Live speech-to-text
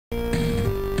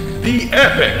the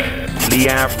epic, the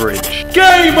average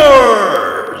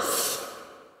gamers!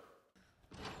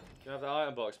 Can I have the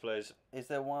item box, please? Is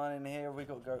there one in here? We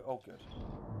got to go. Oh, good.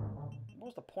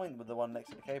 What's the point with the one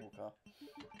next to the cable car?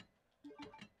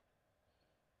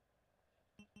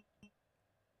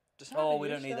 Oh, we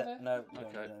don't need that. No, we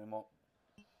don't need that anymore.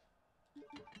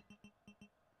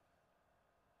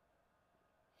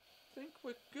 I think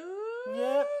we're good.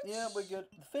 Yep, yeah, we're good.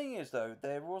 The thing is, though,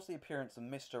 there was the appearance of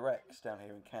Mr. X down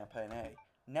here in Campaign A.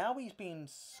 Now he's been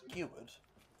skewered.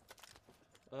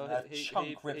 A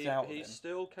chunk ripped out of him. He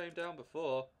still came down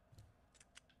before.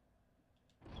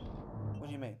 What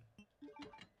do you mean?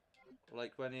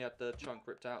 Like when he had the chunk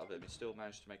ripped out of him, he still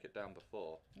managed to make it down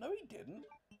before. No, he didn't.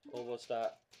 Or was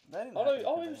that?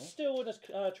 Oh, he was still in his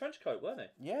trench coat, wasn't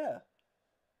he? Yeah.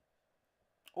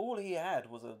 All he had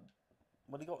was a.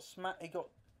 Well, he got smacked.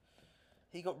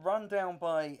 He got run down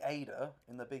by Ada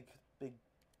in the big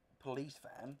police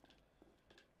van.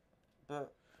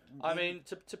 But I mean,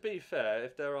 to be fair,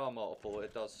 if there are multiple,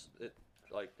 it's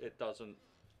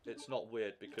not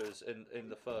weird because in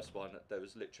the first one there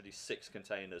was literally 6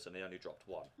 containers and he only dropped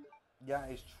 1. Yeah,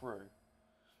 it's true.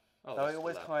 Oh, so I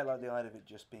always quite like the idea of it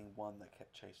just being one that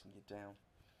kept chasing you down.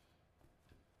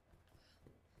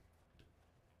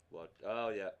 What? Oh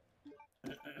yeah.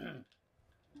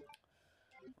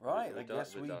 Right, I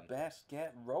guess we best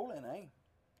get rolling, eh?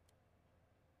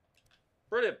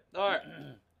 Brilliant. All right.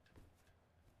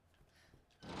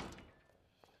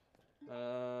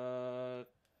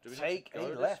 Do we Take go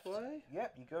a left. This way?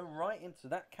 Yep, you go right into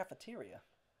that cafeteria.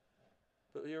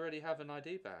 But we already have an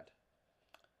ID band.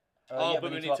 Yeah,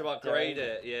 but we need to upgrade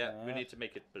it. Yeah, we need to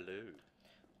make it blue.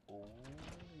 Ooh.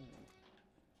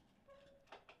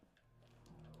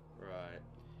 Right.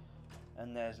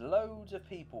 And there's loads of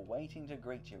people waiting to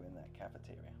greet you in that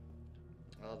cafeteria.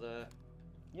 Are there?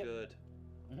 Yep. Good.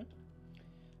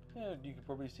 Yeah, you can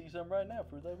probably see some right now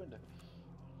through their window.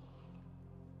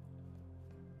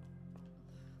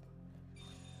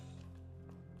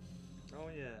 Oh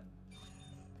yeah.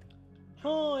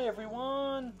 Hi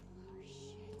everyone!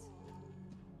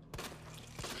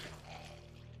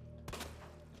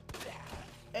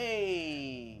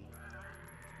 Hey!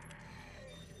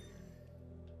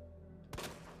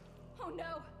 Oh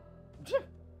no!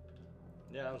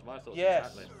 Yeah, that was my thoughts. Yes.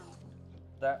 Exactly.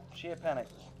 That sheer panic.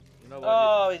 You know what?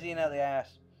 Oh, he's eating out the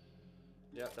ass.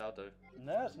 Yeah, that'll do.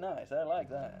 That's nice. I like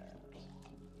that.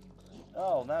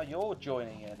 Oh, now you're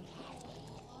joining in.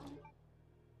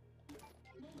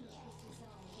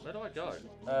 Where do I go?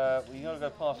 Well, you gotta go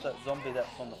past that zombie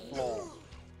that's on the floor,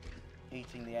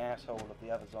 eating the asshole of the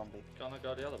other zombie. Can't I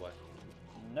go the other way?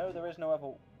 No, there is no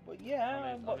other. Well, yeah,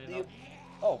 I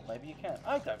oh, maybe you can.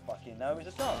 I don't fucking know.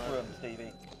 It's a dark room,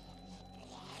 Stevie.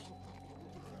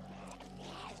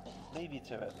 Leave you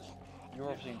to it. You're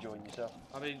obviously enjoying yourself.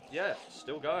 I mean, yeah,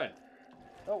 still going.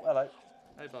 Oh, hello.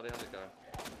 Hey, buddy, how's it going?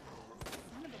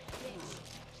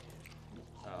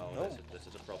 Oh, Oh. This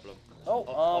is a problem. Oh,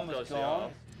 arm goes is the gone.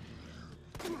 arm.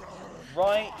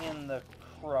 Right in the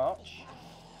crotch.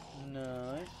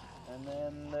 Nice. And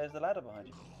then there's the ladder behind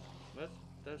you.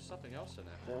 There's something else in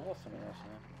there. There was something else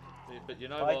in there. But you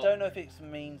know I what? don't know if it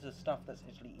means the stuff that's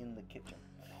actually in the kitchen.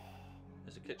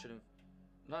 There's a kitchen in...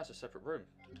 No, it's a separate room.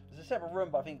 It's a separate room,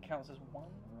 but I think it counts as one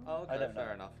room. Oh, okay, I don't know.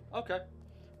 fair enough. Okay.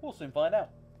 We'll soon find out.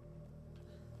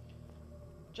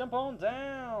 Jump on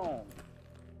down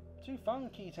to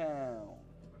Funky Town.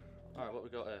 Alright, what we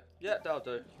got here? Yeah, that'll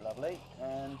do. Lovely.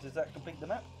 And does that complete the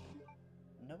map?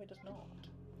 No, it does not.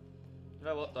 You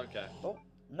know what? Don't care. Oh,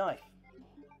 knife.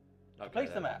 Okay,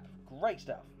 Complete the map. Great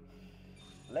stuff.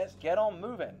 Let's get on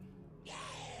moving.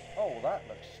 Oh, that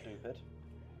looks stupid.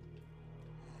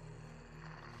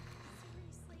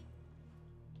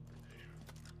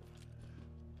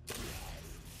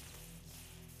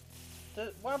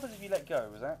 What happens if you let go?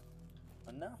 Was that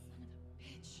enough?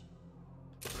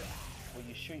 Well,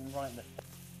 you're shooting right in the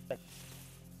face.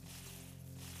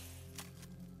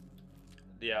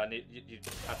 Yeah, I need you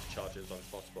have to charge it as long as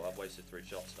possible. I've wasted 3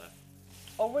 shots there.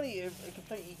 Oh, really? It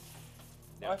completely...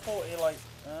 Yep. I thought it like...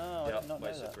 Oh, I did not know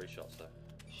wasted that. 3 shots there.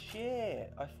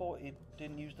 Shit! I thought it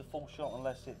didn't use the full shot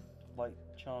unless it, like,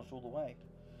 charged all the way.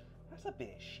 That's a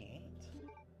bit of shit.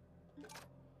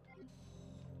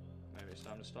 Maybe it's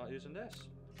time to start using this.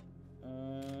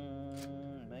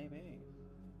 Maybe.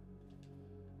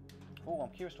 Oh, I'm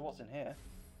curious to what's in here.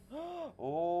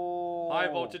 Oh! High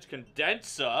voltage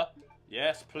condenser?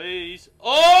 Yes, please.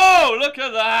 Oh, look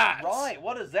at that! Right,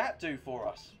 what does that do for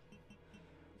us?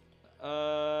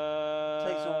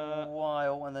 Takes a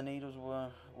while and the needles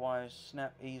wires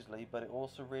snap easily, but it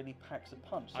also really packs a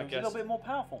punch. So it's a little bit more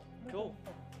powerful. Cool.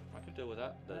 I can deal with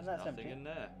that. There's that's nothing empty. in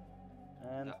there.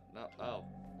 And No, oh,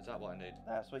 is that what I need?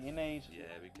 that's what you need.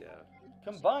 Yeah, we go.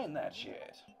 Combine that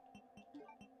shit.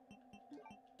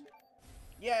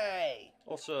 Yay!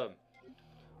 Awesome.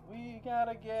 We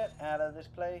gotta get out of this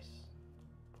place.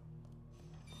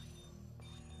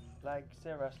 Like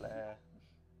seriously.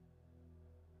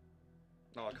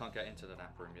 No, I can't get into the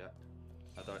nap room yet.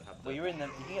 I don't have the... Well, you can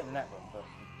get the nap room, but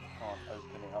you can't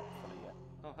open it up fully yet.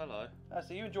 Oh, hello.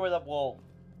 So you enjoy that wall.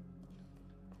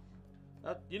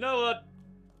 You know what?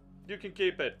 You can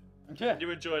keep it. Yeah. You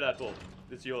enjoy that ball.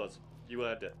 It's yours. You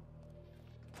earned it.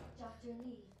 Dr.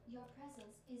 Lee, your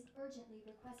presence is urgently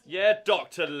requested. Yeah,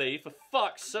 Dr. Lee, for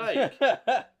fuck's sake.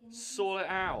 Sort it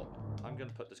out. I'm going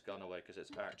to put this gun away because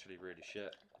it's actually really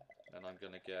shit. And I'm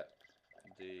going to get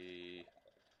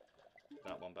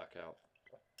that one back out.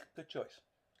 Good choice.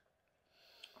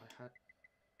 I had...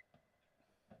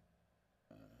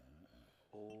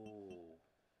 Oh.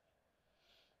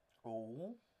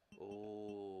 Oh.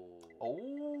 Oh.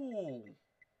 Oh.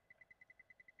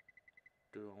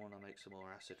 Do I want to make some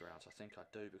more acid rounds? I think I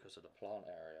do because of the plant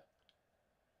area.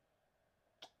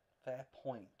 Fair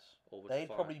point. Or with They'd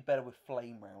fire. probably be better with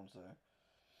flame rounds, though.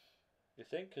 You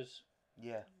think? Because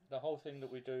Yeah. the whole thing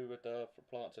that we do with the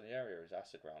plants in the area is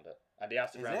acid round it. And the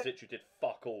acid Is rounds it? literally did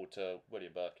fuck all to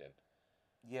William Birkin.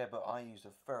 Yeah, but I used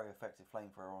a very effective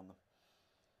flamethrower on them.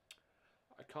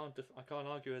 I can't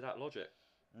argue with that logic.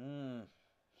 Mmm.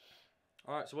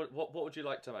 Alright, so what would you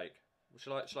like to make?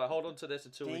 Shall I hold on to this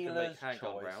until we can make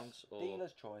handgun rounds? Or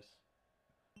Dealer's choice.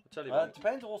 I'll tell you what, It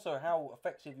depends also how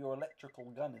effective your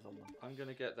electrical gun is on them. I'm going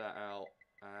to get that out,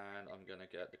 and I'm going to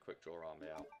get the quick draw army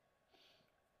out.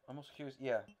 I'm also curious.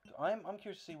 Yeah, I'm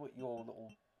curious to see what your little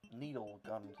needle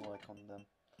gun's like on them.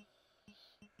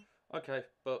 Okay,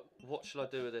 but what shall I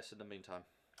do with this in the meantime?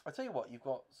 I tell you what, you've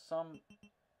got some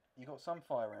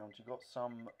fire rounds. You've got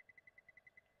some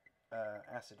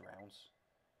acid rounds.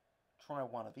 Try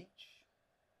one of each.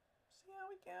 See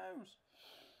how it goes.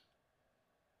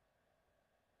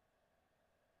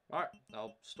 Alright,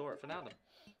 I'll store it for now then.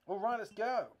 All right, let's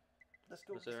go. Let's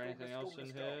go. Is there let's go, anything let's else go, in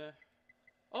let's go. here?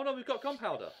 Oh no, we've got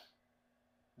gunpowder.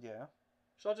 Yeah.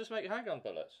 Shall I just make handgun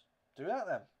bullets? Do that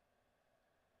then.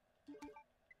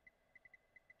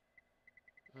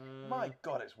 My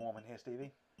God, it's warm in here,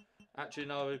 Stevie. Actually,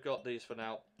 no, we've got these for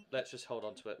now. Let's just hold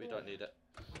on to it. We don't need it.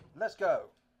 Let's go.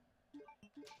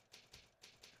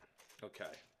 Okay.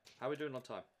 How are we doing on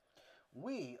time?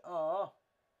 We are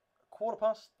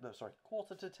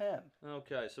quarter to 10.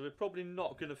 Okay, so we're probably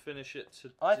not going to finish it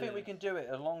today. I think we can do it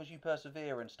as long as you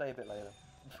persevere and stay a bit later.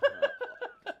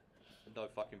 No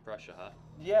fucking pressure, huh?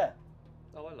 Yeah.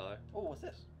 Oh, hello. Oh, what's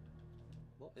this?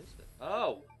 What is it?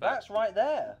 Oh! That's right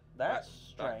there. That's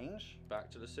strange. Back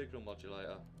to the signal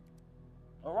modulator.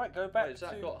 All right, go back Wait, has to...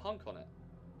 that got hunk on it?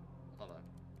 Oh no.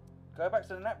 Go back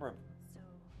to the nap room. So,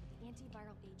 the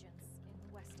antiviral agents in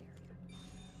the west area.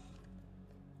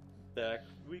 Back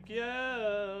we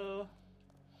go.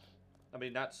 I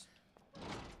mean, that's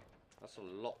a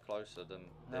lot closer than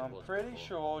Now, it I'm was pretty before.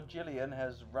 sure Gillian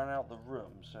has run out the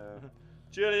room, so...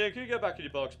 Jillian, can you go back in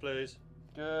your box, please?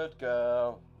 Good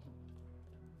girl.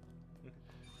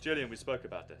 Jillian, we spoke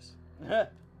about this.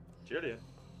 Jillian.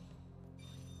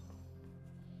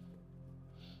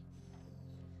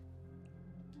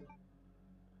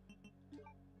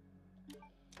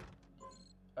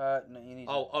 No, you need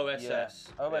Oh, to, OSS.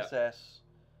 Yeah, OSS.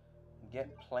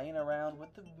 Get playing around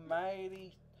with the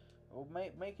mighty... Or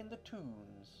making the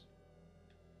tunes.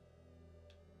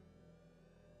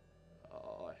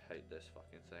 Oh, I hate this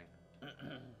fucking thing.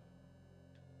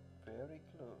 Very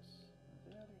close.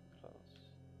 Very close.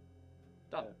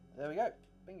 Done. There we go.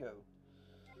 Bingo.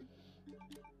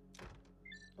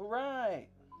 Alright.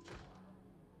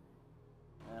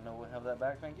 And I will have that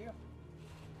back, thank you.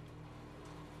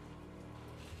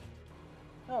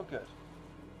 Oh, good.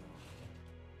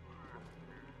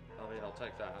 I mean, I'll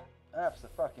take that.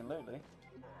 Absolutely.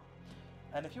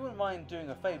 And if you wouldn't mind doing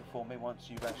a favour for me once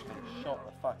you've actually shot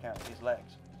the fuck out of his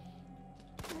legs.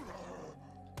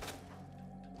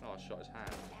 Oh, I shot his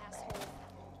hand. Asshole.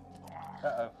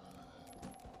 Uh-oh.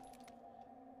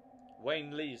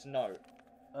 Wayne Lee's note.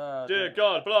 Dear Dear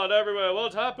God, blood everywhere.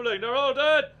 What's happening? They're all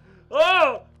dead.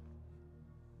 Oh!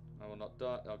 I will not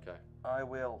die. Okay. I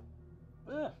will.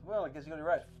 Well, I guess you got it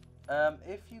right.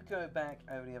 If you go back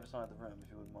over the other side of the room, if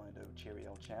you wouldn't mind, oh cheery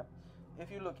old chap. If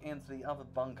you look into the other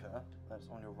bunker that's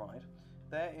on your right,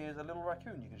 there is a little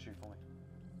raccoon you can shoot for me.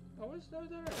 Oh, is there?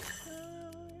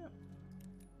 Yeah.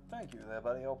 Thank you there,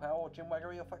 buddy, old pal. Jim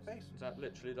Waggery, your fuck face. Is that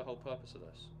literally the whole purpose of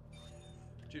this?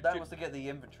 That was to get the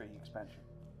inventory expansion.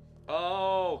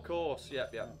 Oh, of course.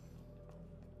 Yep.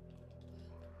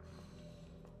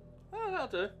 Oh, that'll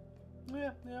do.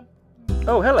 Yeah.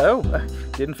 Oh, hello.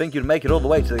 Didn't think you'd make it all the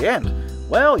way to the end.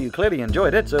 Well, you clearly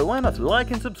enjoyed it, so why not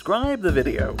like and subscribe the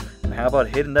video? And how about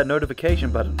hitting that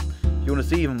notification button? If you want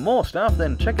to see even more stuff,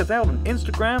 then check us out on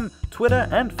Instagram, Twitter,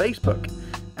 and Facebook.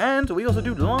 And we also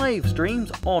do live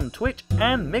streams on Twitch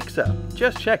and Mixer.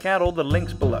 Just check out all the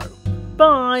links below.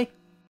 Bye!